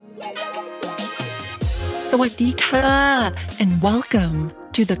สวัสดีค่ะ and welcome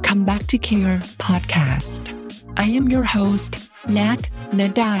to the Come Back to Care podcast. I am your host, Nat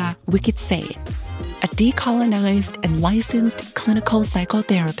Nada Wikitsate, a decolonized and licensed clinical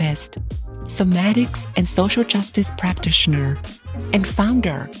psychotherapist, somatics and social justice practitioner, and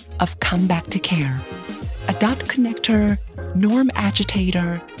founder of Come Back to Care, a dot connector, norm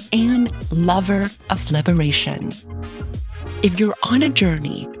agitator, and lover of liberation. If you're on a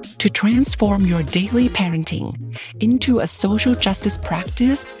journey to transform your daily parenting into a social justice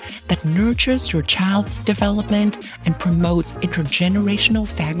practice that nurtures your child's development and promotes intergenerational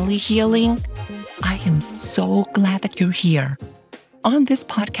family healing, I am so glad that you're here. On this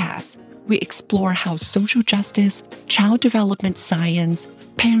podcast, we explore how social justice, child development science,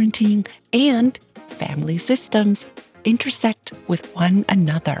 parenting, and family systems intersect with one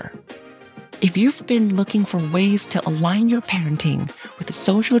another. If you've been looking for ways to align your parenting with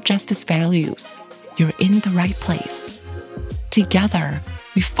social justice values, you're in the right place. Together,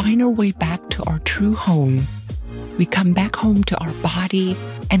 we find our way back to our true home. We come back home to our body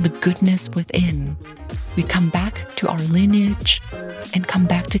and the goodness within. We come back to our lineage and come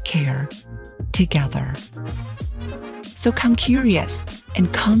back to care together. So come curious and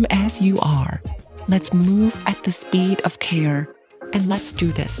come as you are. Let's move at the speed of care and let's do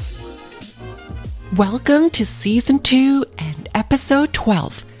this. Welcome to Season 2 and Episode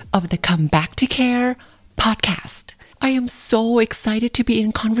 12 of the Come Back to Care podcast. I am so excited to be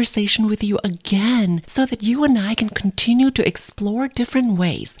in conversation with you again so that you and I can continue to explore different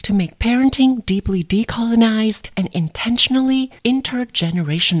ways to make parenting deeply decolonized and intentionally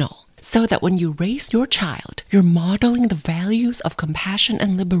intergenerational. So that when you raise your child, you're modeling the values of compassion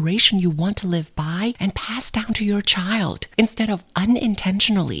and liberation you want to live by and pass down to your child, instead of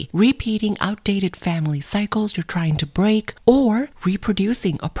unintentionally repeating outdated family cycles you're trying to break, or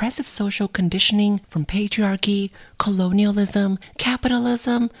reproducing oppressive social conditioning from patriarchy, colonialism,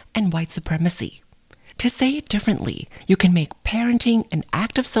 capitalism, and white supremacy. To say it differently, you can make parenting an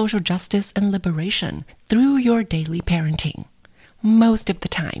act of social justice and liberation through your daily parenting. Most of the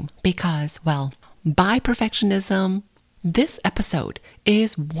time, because, by perfectionism, this episode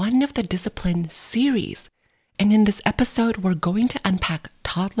is one of the discipline series. And in this episode, we're going to unpack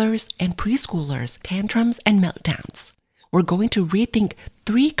toddlers and preschoolers' tantrums and meltdowns. We're going to rethink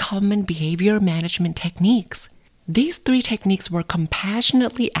 3 common behavior management techniques. These 3 techniques we're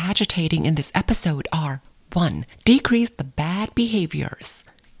compassionately agitating in this episode are 1. Decrease the bad behaviors.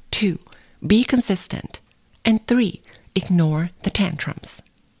 2. Be consistent. And 3. Ignore the tantrums.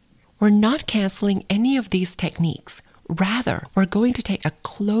 We're not canceling any of these techniques. Rather, we're going to take a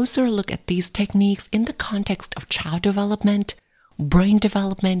closer look at these techniques in the context of child development, brain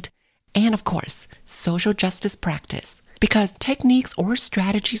development, and of course, social justice practice. Because techniques or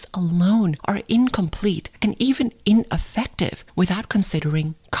strategies alone are incomplete and even ineffective without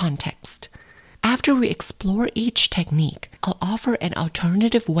considering context. After we explore each technique, I'll offer an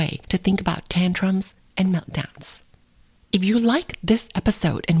alternative way to think about tantrums and meltdowns. If you like this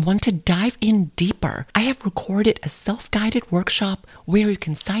episode and want to dive in deeper, I have recorded a self-guided workshop where you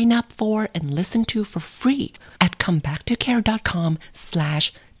can sign up for and listen to for free at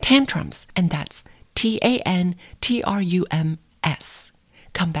comebacktocare.com/tantrums, and that's TANTRUMS.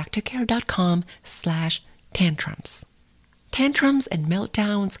 comebacktocare.com/tantrums. Tantrums and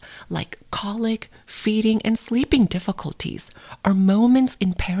meltdowns like colic, feeding, and sleeping difficulties are moments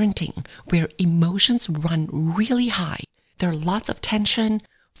in parenting where emotions run really high. There are lots of tension,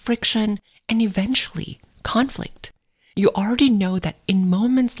 friction, and eventually conflict. You already know that in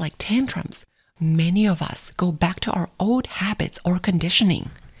moments like tantrums, many of us go back to our old habits or conditioning.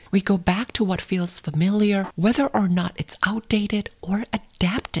 We go back to what feels familiar, whether or not it's outdated or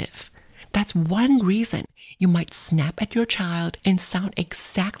adaptive. That's one reason you might snap at your child and sound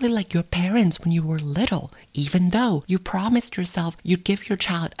exactly like your parents when you were little, even though you promised yourself you'd give your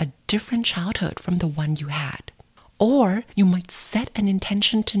child a different childhood from the one you had. Or you might set an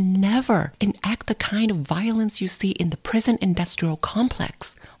intention to never enact the kind of violence you see in the prison industrial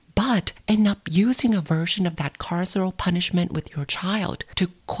complex, but end up using a version of that carceral punishment with your child to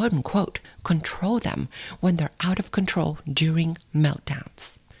quote-unquote control them when they're out of control during meltdowns.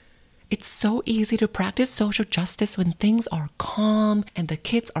 It's so easy to practice social justice when things are calm and the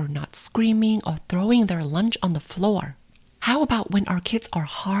kids are not screaming or throwing their lunch on the floor. How about when our kids are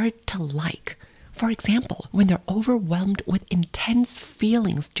hard to like? For example, when they're overwhelmed with intense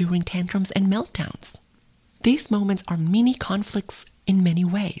feelings during tantrums and meltdowns. These moments are mini conflicts in many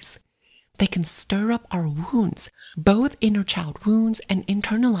ways. They can stir up our wounds, both inner child wounds and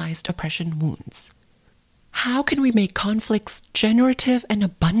internalized oppression wounds. How can we make conflicts generative and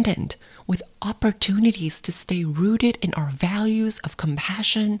abundant with opportunities to stay rooted in our values of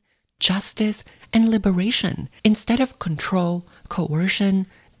compassion, justice, and liberation instead of control, coercion,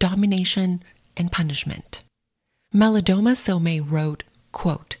 domination, and punishment? Malidoma Somé wrote,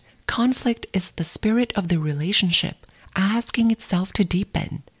 quote, "Conflict is the spirit of the relationship asking itself to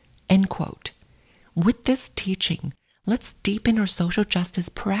deepen," end quote. With this teaching, let's deepen our social justice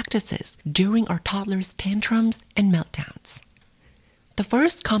practices during our toddlers' tantrums and meltdowns. The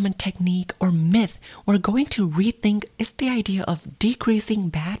first common technique or myth we're going to rethink is the idea of decreasing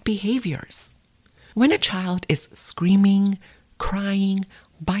bad behaviors. When a child is screaming, crying,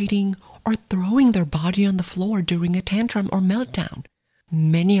 biting, or throwing their body on the floor during a tantrum or meltdown,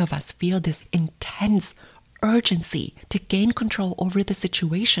 many of us feel this intense urgency to gain control over the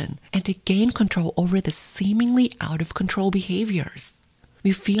situation and to gain control over the seemingly out of control behaviors.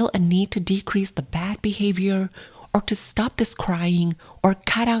 We feel a need to decrease the bad behavior or to stop this crying or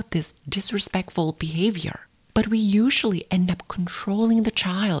cut out this disrespectful behavior. But we usually end up controlling the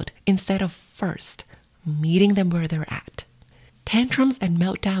child instead of first meeting them where they're at. Tantrums and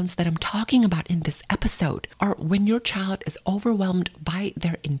meltdowns that I'm talking about in this episode are when your child is overwhelmed by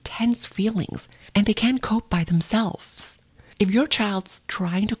their intense feelings and they can't cope by themselves. If your child's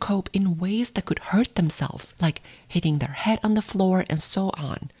trying to cope in ways that could hurt themselves, like hitting their head on the floor and so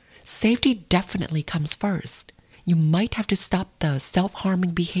on, safety definitely comes first. You might have to stop the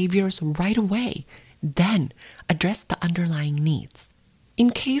self-harming behaviors right away, then address the underlying needs.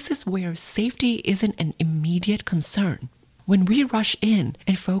 In cases where safety isn't an immediate concern, when we rush in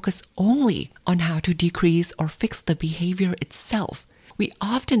and focus only on how to decrease or fix the behavior itself, we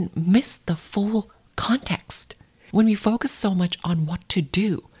often miss the full context. When we focus so much on what to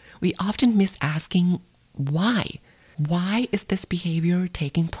do, we often miss asking why. Why is this behavior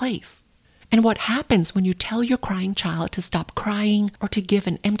taking place? And what happens when you tell your crying child to stop crying or to give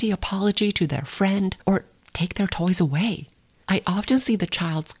an empty apology to their friend or take their toys away? I often see the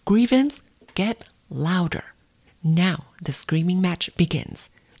child's grievance get louder. Now the screaming match begins.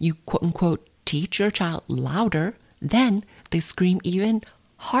 You quote unquote teach your child louder, then they scream even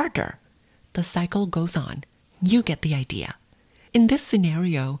harder. The cycle goes on. You get the idea. In this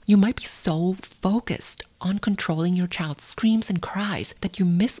scenario, you might be so focused on controlling your child's screams and cries that you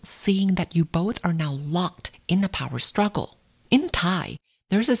miss seeing that you both are now locked in a power struggle. In Thai,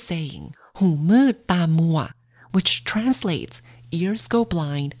 there's a saying, หูมืดตามัว, which translates, ears go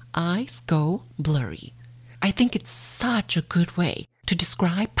blind, eyes go blurry. I think it's such a good way to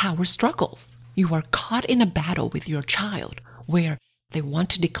describe power struggles. You are caught in a battle with your child where they want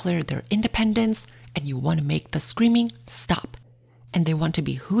to declare their independence and you want to make the screaming stop. And they want to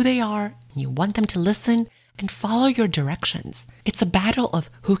be who they are and you want them to listen and follow your directions. It's a battle of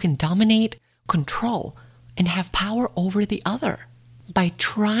who can dominate, control, and have power over the other. By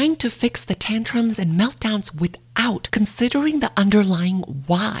trying to fix the tantrums and meltdowns without considering the underlying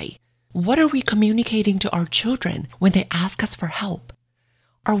why, what are we communicating to our children when they ask us for help?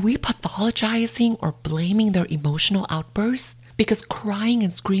 Are we pathologizing or blaming their emotional outbursts because crying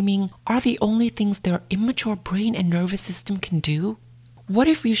and screaming are the only things their immature brain and nervous system can do? What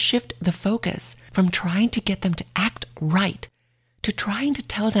if we shift the focus from trying to get them to act right to trying to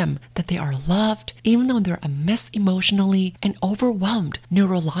tell them that they are loved even though they're a mess emotionally and overwhelmed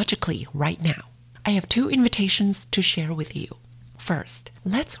neurologically right now? I have 2 invitations to share with you. First,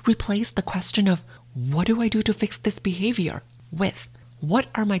 let's replace the question of what do I do to fix this behavior with what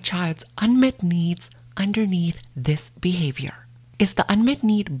are my child's unmet needs underneath this behavior? Is the unmet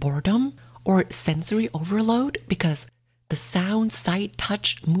need boredom or sensory overload because the sound, sight,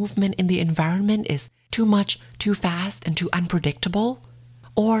 touch, movement in the environment is too much, too fast, and too unpredictable?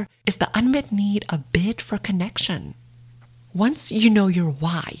 Or is the unmet need a bid for connection? Once you know your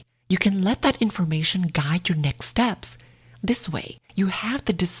why, you can let that information guide your next steps. This way, you have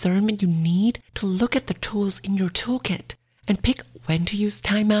the discernment you need to look at the tools in your toolkit and pick when to use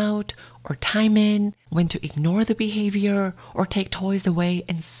timeout or time in, when to ignore the behavior or take toys away,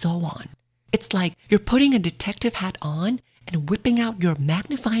 and so on. It's like you're putting a detective hat on and whipping out your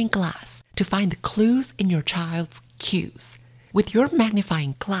magnifying glass to find the clues in your child's cues. With your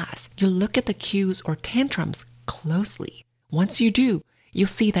magnifying glass, you look at the cues or tantrums closely. Once you do, you'll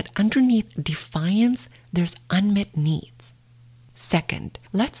see that underneath defiance, there's unmet needs. Second,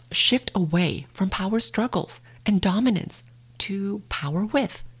 let's shift away from power struggles and dominance to power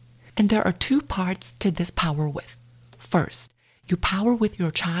with. And there are 2 parts to this power with. First, you power with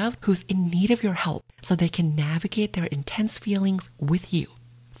your child who's in need of your help so they can navigate their intense feelings with you.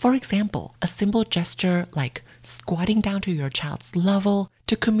 For example, a simple gesture like squatting down to your child's level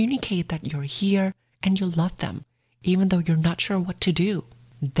to communicate that you're here and you love them, even though you're not sure what to do.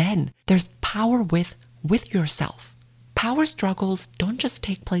 Then there's power with yourself. Power struggles don't just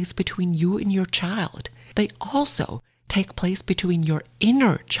take place between you and your child. They also take place between your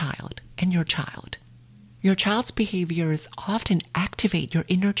inner child and your child. Your child's behaviors often activate your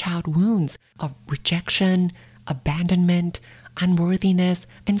inner child wounds of rejection, abandonment, unworthiness,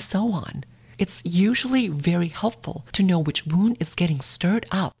 and so on. It's usually very helpful to know which wound is getting stirred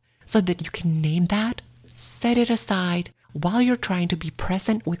up so that you can name that, set it aside while you're trying to be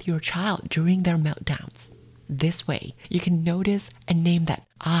present with your child during their meltdowns. This way, you can notice and name that,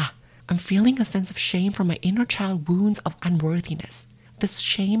 I'm feeling a sense of shame from my inner child wounds of unworthiness. This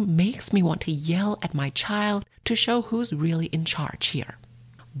shame makes me want to yell at my child to show who's really in charge here.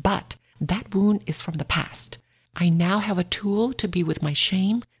 But that wound is from the past. I now have a tool to be with my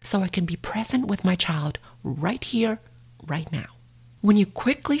shame so I can be present with my child right here, right now. When you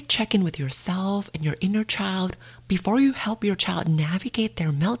quickly check in with yourself and your inner child before you help your child navigate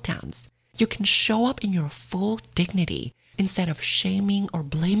their meltdowns, you can show up in your full dignity instead of shaming or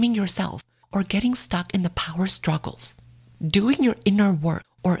blaming yourself or getting stuck in the power struggles. Doing your inner work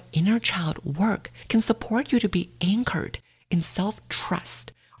or inner child work can support you to be anchored in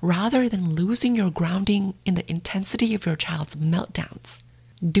self-trust rather than losing your grounding in the intensity of your child's meltdowns.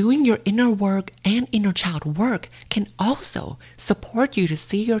 Doing your inner work and inner child work can also support you to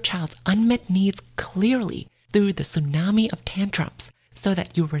see your child's unmet needs clearly through the tsunami of tantrums so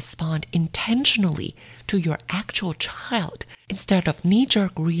that you respond intentionally to your actual child instead of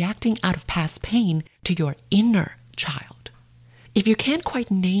knee-jerk reacting out of past pain to your inner child. If you can't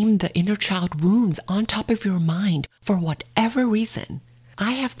quite name the inner child wounds on top of your mind for whatever reason,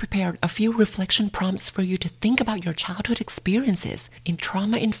 I have prepared a few reflection prompts for you to think about your childhood experiences in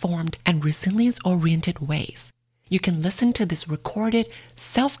trauma-informed and resilience-oriented ways. You can listen to this recorded,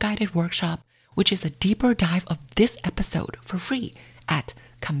 self-guided workshop, which is a deeper dive of this episode for free at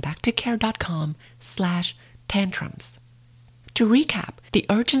comebacktocare.com/tantrums. To recap, the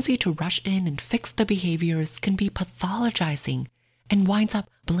urgency to rush in and fix the behaviors can be pathologizing and winds up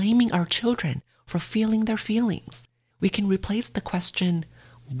blaming our children for feeling their feelings. We can replace the question,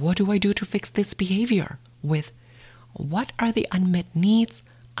 what do I do to fix this behavior, with what are the unmet needs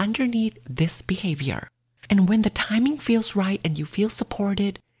underneath this behavior? And when the timing feels right and you feel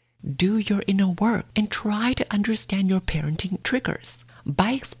supported, do your inner work and try to understand your parenting triggers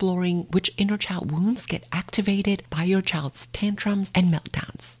by exploring which inner child wounds get activated by your child's tantrums and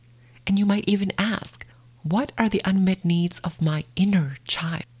meltdowns. And you might even ask, what are the unmet needs of my inner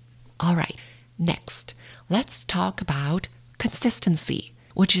child? All right, next, let's talk about consistency,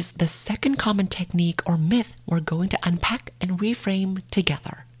 which is the second common technique or myth we're going to unpack and reframe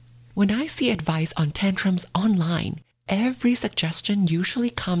together. When I see advice on tantrums online, every suggestion usually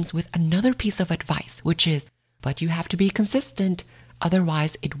comes with another piece of advice, which is, but you have to be consistent,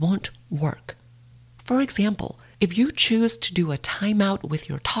 otherwise it won't work. For example, if you choose to do a timeout with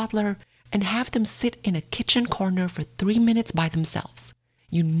your toddler and have them sit in a kitchen corner for 3 minutes by themselves,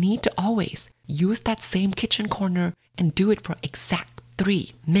 you need to always use that same kitchen corner and do it for exact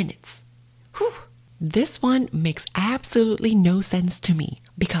 3 minutes. Whew. This one makes absolutely no sense to me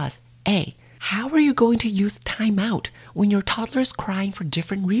because A, how are you going to use timeout when your toddler's crying for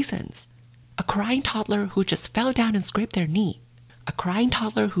different reasons? A crying toddler who just fell down and scraped their knee, a crying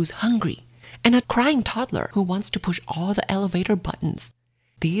toddler who's hungry, and a crying toddler who wants to push all the elevator buttons.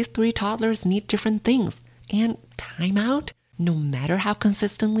 These 3 toddlers need different things, and timeout, no matter how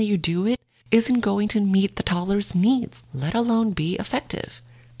consistently you do it, isn't going to meet the toddler's needs, let alone be effective.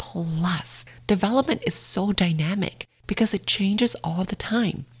 Plus, development is so dynamic because it changes all the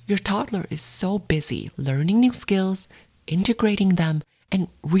time. Your toddler is so busy learning new skills, integrating them, and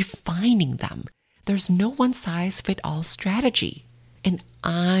refining them. There's no one-size-fits-all strategy. And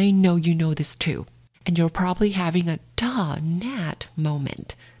I know you know this too. And you're probably having a duh, Nat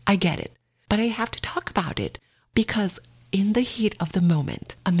moment. I get it. But I have to talk about it because in the heat of the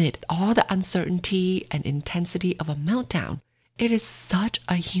moment, amid all the uncertainty and intensity of a meltdown, it is such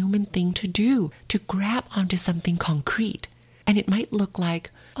a human thing to do, to grab onto something concrete. And it might look like,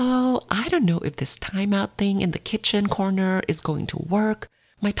 oh, I don't know if this timeout thing in the kitchen corner is going to work.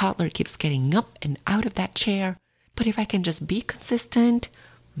 My toddler keeps getting up and out of that chair. But if I can just be consistent,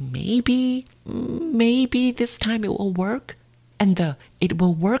 maybe this time it will work. And the it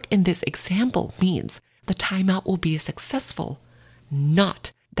will work in this example means the timeout will be successful,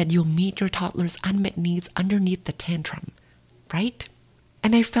 not that you'll meet your toddler's unmet needs underneath the tantrum, right?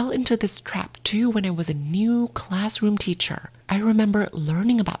 And I fell into this trap too when I was a new classroom teacher. I remember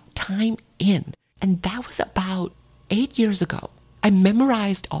learning about time in, and that was about 8 years ago. I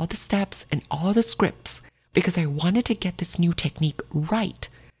memorized all the steps and all the scripts because I wanted to get this new technique right.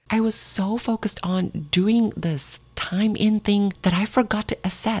 I was so focused on doing this time in thing that I forgot to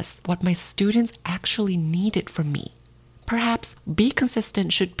assess what my students actually needed from me. Perhaps be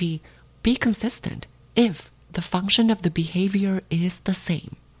consistent should be consistent if the function of the behavior is the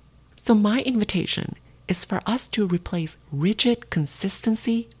same. So my invitation is for us to replace rigid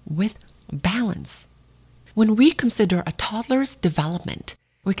consistency with balance. When we consider a toddler's development,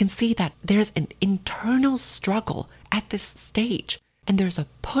 we can see that there's an internal struggle at this stage, and there's a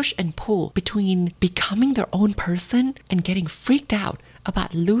push and pull between becoming their own person and getting freaked out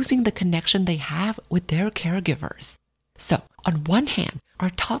about losing the connection they have with their caregivers. So, on one hand, our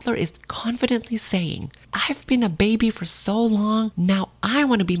toddler is confidently saying, I've been a baby for so long, now I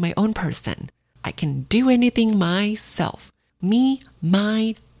want to be my own person. I can do anything myself. Me,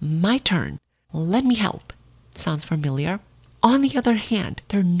 mine, my turn. Let me help. Sounds familiar? On the other hand,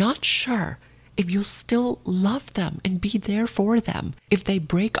 they're not sure if you'll still love them and be there for them if they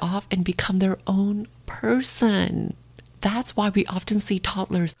break off and become their own person. That's why we often see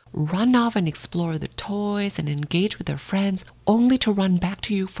toddlers run off and explore the toys and engage with their friends only to run back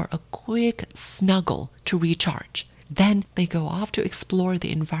to you for a quick snuggle to recharge. Then they go off to explore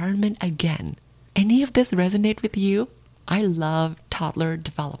the environment again. Any of this resonate with you? I love toddler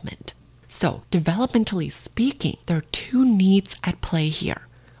development. So, developmentally speaking, there are two needs at play here.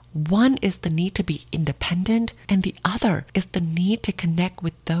 One is the need to be independent, and the other is the need to connect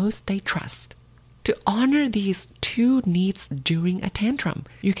with those they trust. To honor these two needs during a tantrum,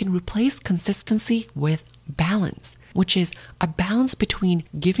 you can replace consistency with balance, which is a balance between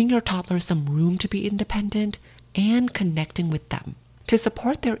giving your toddler some room to be independent and connecting with them. To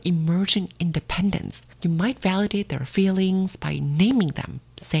support their emerging independence, you might validate their feelings by naming them,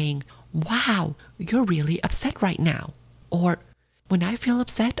 saying, wow, you're really upset right now. Or, when I feel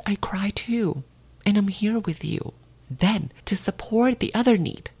upset, I cry too, and I'm here with you. Then, to support the other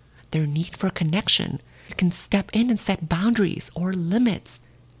need, their need for connection, you can step in and set boundaries or limits.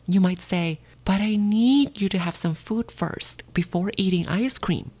 You might say, but I need you to have some food first before eating ice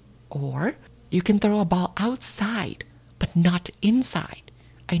cream. Or, you can throw a ball outside, but not inside.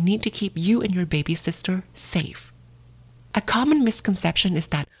 I need to keep you and your baby sister safe. A common misconception is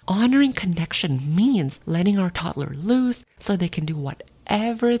that honoring connection means letting our toddler loose so they can do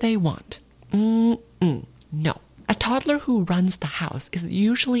whatever they want. No. A toddler who runs the house is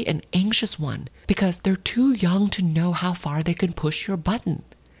usually an anxious one because they're too young to know how far they can push your button.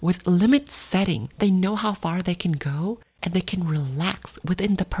 With limit setting, they know how far they can go and they can relax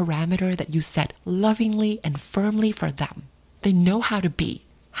within the parameter that you set lovingly and firmly for them. They know how to be,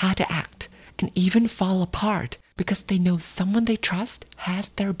 how to act, and even fall apart because they know someone they trust has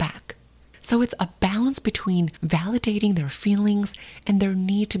their back. So it's a balance between validating their feelings and their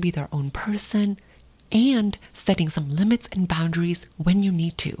need to be their own person and setting some limits and boundaries when you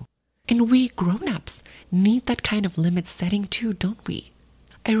need to. And we grown-ups need that kind of limit setting too, don't we?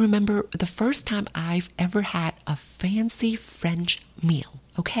 I remember the first time I've ever had a fancy French meal,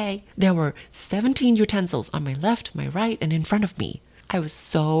 okay? There were 17 utensils on my left, my right, and in front of me. I was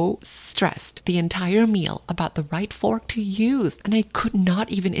so stressed the entire meal about the right fork to use, and I could not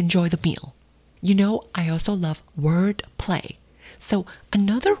even enjoy the meal. You know, I also love word play. So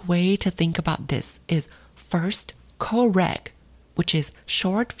another way to think about this is first co-reg, which is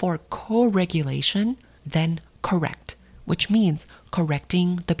short for co-regulation, then correct, which means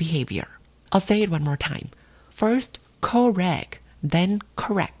correcting the behavior. I'll say it one more time. First co-reg, then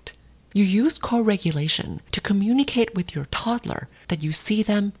correct. You use co-regulation to communicate with your toddler that you see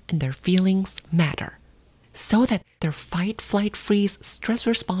them and their feelings matter, so that their fight, flight, freeze stress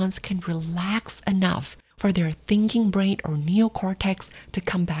response can relax enough for their thinking brain or neocortex to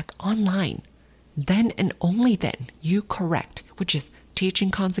come back online. Then and only then you correct, which is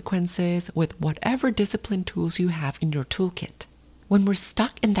teaching consequences with whatever discipline tools you have in your toolkit. When we're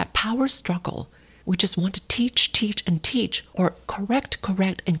stuck in that power struggle, we just want to teach, and teach, or correct,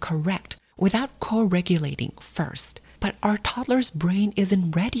 and correct without co-regulating first. But our toddler's brain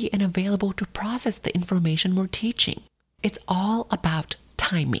isn't ready and available to process the information we're teaching. It's all about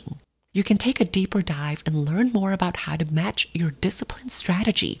timing. You can take a deeper dive and learn more about how to match your discipline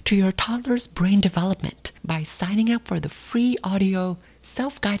strategy to your toddler's brain development by signing up for the free audio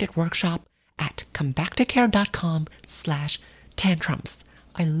self-guided workshop at comebacktocare.com/tantrums.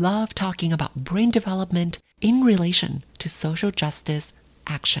 I love talking about brain development in relation to social justice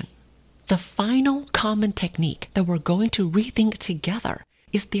action. The final common technique that we're going to rethink together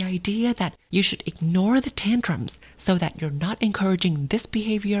is the idea that you should ignore the tantrums so that you're not encouraging this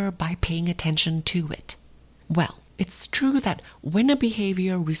behavior by paying attention to it. Well, It's true that when a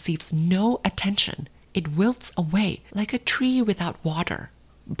behavior receives no attention, it wilts away like a tree without water.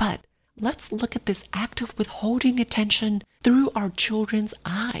 But let's look at this act of withholding attention through our children's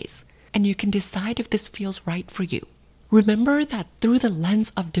eyes, and you can decide if this feels right for you. Remember that through the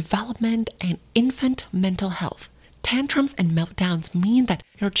lens of development and infant mental health, tantrums and meltdowns mean that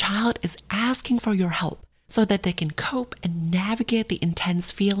your child is asking for your help so that they can cope and navigate the intense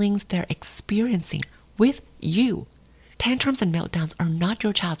feelings they're experiencing with you. Tantrums and meltdowns are not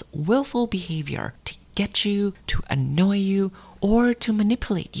your child's willful behavior to get you, to annoy you, or to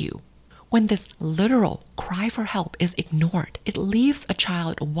manipulate you. When this literal cry for help is ignored, it leaves a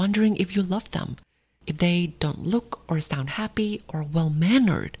child wondering if you love them. If they don't look or sound happy or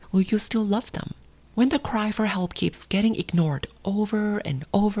well-mannered, will you still love them? When the cry for help keeps getting ignored over and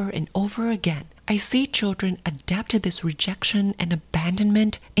over and over again, I see children adapt to this rejection and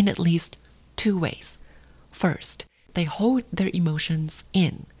abandonment in at least two ways. First, they hold their emotions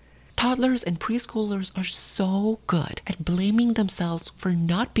in. Toddlers and preschoolers are so good at blaming themselves for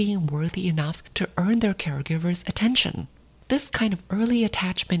not being worthy enough to earn their caregiver's attention. This kind of early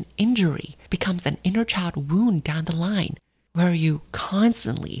attachment injury becomes an inner child wound down the line, where you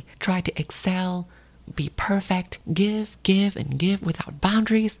constantly try to excel, be perfect, give, and give without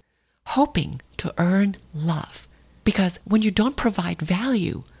boundaries, hoping to earn love. Because when you don't provide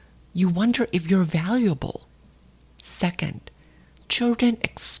value, you wonder if you're valuable. Second, children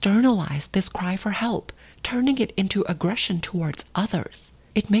externalize this cry for help, turning it into aggression towards others.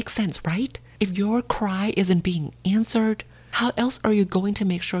 It makes sense, right? If your cry isn't being answered, how else are you going to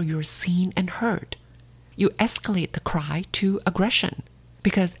make sure you're seen and heard? You escalate the cry to aggression,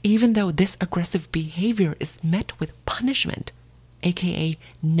 because even though this aggressive behavior is met with punishment, aka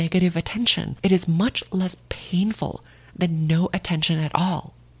negative attention, it is much less painful than no attention at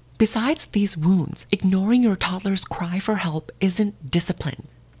all. Besides these wounds, ignoring your toddler's cry for help isn't discipline.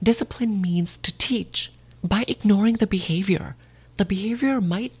 Discipline means to teach. By ignoring the behavior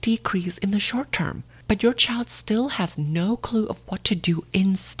might decrease in the short term, but your child still has no clue of what to do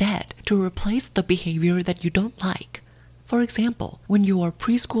instead to replace the behavior that you don't like. For example, when your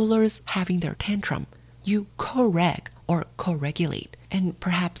preschoolers having their tantrum, you co-reg or co-regulate, and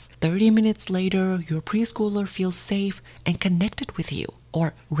perhaps 30 minutes later, your preschooler feels safe and connected with you,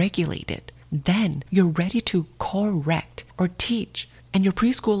 or regulated. Then you're ready to correct or teach, and your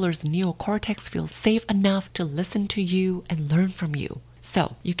preschooler's neocortex feels safe enough to listen to you and learn from you.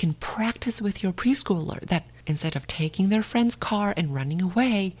 So you can practice with your preschooler that instead of taking their friend's car and running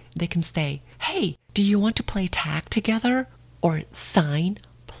away, they can say, "Hey, do you want to play tag together?" Or sign,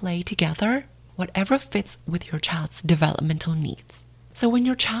 "play together." Whatever fits with your child's developmental needs. So when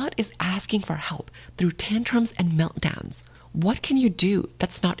your child is asking for help through tantrums and meltdowns, what can you do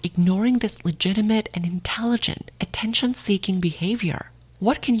that's not ignoring this legitimate and intelligent attention-seeking behavior?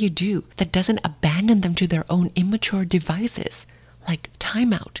 What can you do that doesn't abandon them to their own immature devices, like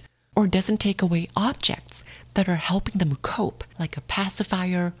timeout, or doesn't take away objects that are helping them cope, like a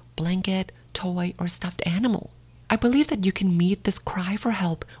pacifier, blanket, toy, or stuffed animal? I believe that you can meet this cry for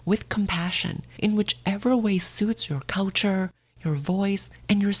help with compassion in whichever way suits your culture, your voice,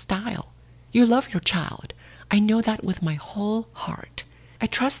 and your style. You love your child. I know that with my whole heart. I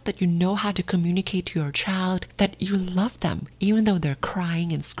trust that you know how to communicate to your child that you love them, even though their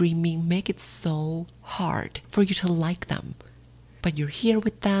crying and screaming make it so hard for you to like them. But you're here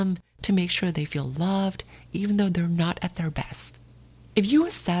with them to make sure they feel loved, even though they're not at their best. If you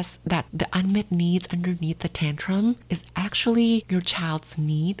assess that the unmet needs underneath the tantrum is actually your child's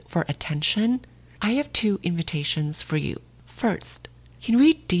need for attention, I have two invitations for you. First, can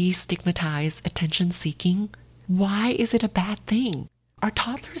we destigmatize attention seeking? Why is it a bad thing? Our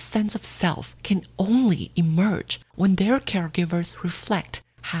toddler's sense of self can only emerge when their caregivers reflect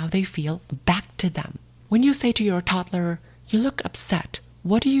how they feel back to them. When you say to your toddler, "You look upset,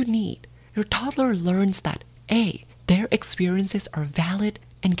 what do you need?" your toddler learns that A, their experiences are valid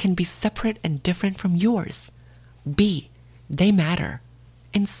and can be separate and different from yours. B, they matter.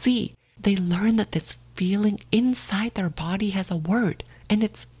 And C, they learn that this feeling inside their body has a word, and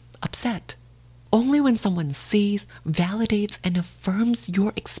it's upset. Only when someone sees, validates, and affirms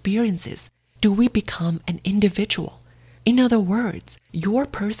your experiences do we become an individual. In other words, your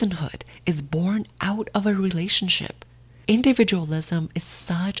personhood is born out of a relationship. Individualism is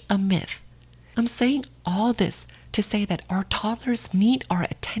such a myth. I'm saying all this to say that our toddlers need our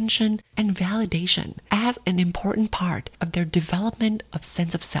attention and validation as an important part of their development of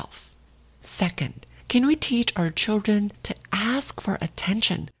sense of self. Second, can we teach our children to ask for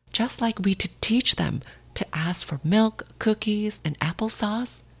attention just like we teach them to ask for milk, cookies, and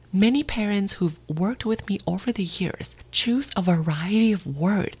applesauce? Many parents who've worked with me over the years choose a variety of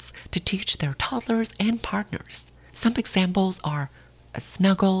words to teach their toddlers and partners. Some examples are a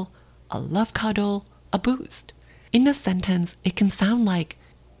snuggle, a love cuddle, a boost. In a sentence, it can sound like,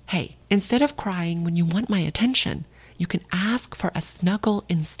 hey, instead of crying when you want my attention, you can ask for a snuggle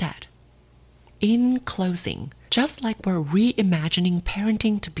instead. In closing, just like we're reimagining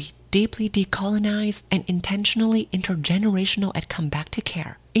parenting to be deeply decolonized and intentionally intergenerational at Come Back to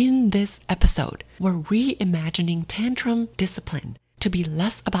Care, in this episode, we're reimagining tantrum discipline to be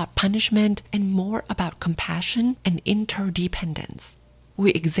less about punishment and more about compassion and interdependence.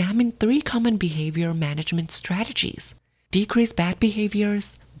 We examined 3 common behavior management strategies: decrease bad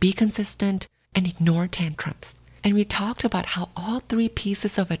behaviors, be consistent, and ignore tantrums. And we talked about how all 3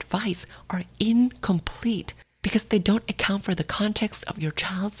 pieces of advice are incomplete because they don't account for the context of your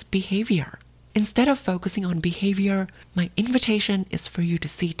child's behavior. Instead of focusing on behavior, my invitation is for you to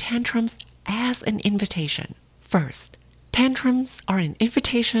see tantrums as an invitation. First, tantrums are an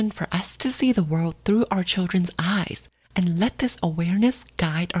invitation for us to see the world through our children's eyes and let this awareness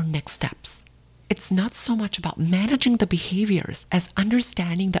guide our next steps. It's not so much about managing the behaviors as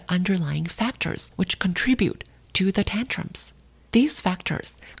understanding the underlying factors which contribute to the tantrums. These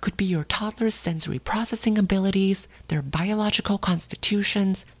factors could be your toddler's sensory processing abilities, their biological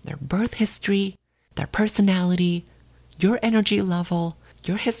constitutions, their birth history, their personality, your energy level,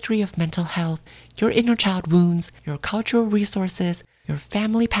 your history of mental health, your inner child wounds, your cultural resources, your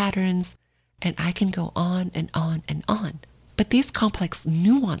family patterns, and I can go on and on and on. But these complex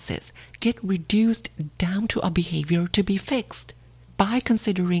nuances get reduced down to a behavior to be fixed. By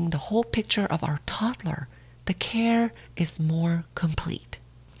considering the whole picture of our toddler, the care is more complete.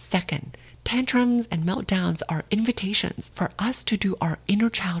 Second, tantrums and meltdowns are invitations for us to do our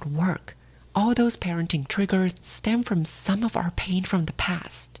inner child work. All those parenting triggers stem from some of our pain from the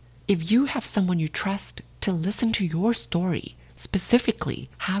past. If you have someone you trust to listen to your story,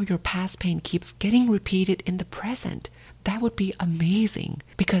 specifically how your past pain keeps getting repeated in the present, that would be amazing,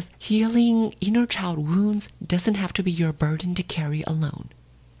 because healing inner child wounds doesn't have to be your burden to carry alone.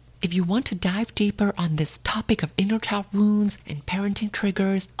 If you want to dive deeper on this topic of inner child wounds and parenting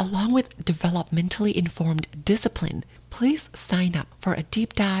triggers, along with developmentally informed discipline, please sign up for a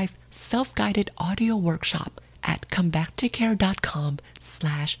deep dive, self-guided audio workshop at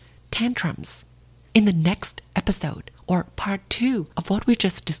comebacktocare.com/tantrums. In the next episode, or part 2 of what we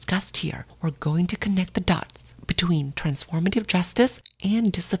just discussed here, we're going to connect the dots between transformative justice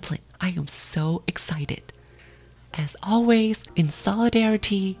and discipline. I am so excited. As always, in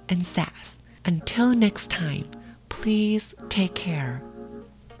solidarity and sass. Until next time, please take care.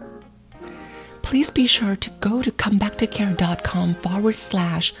 Please be sure to go to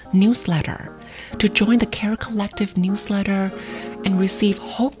comebacktocare.com/newsletter to join the Care Collective newsletter and receive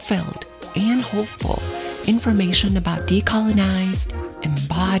hope-filled and hopeful information about decolonized,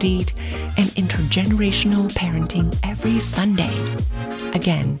 embodied, and intergenerational parenting every Sunday.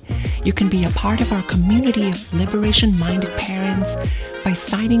 Again, you can be a part of our community of liberation-minded parents by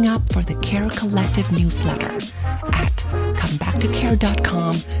signing up for the Care Collective newsletter at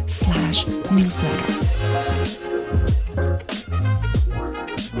comebacktocare.com/newsletter.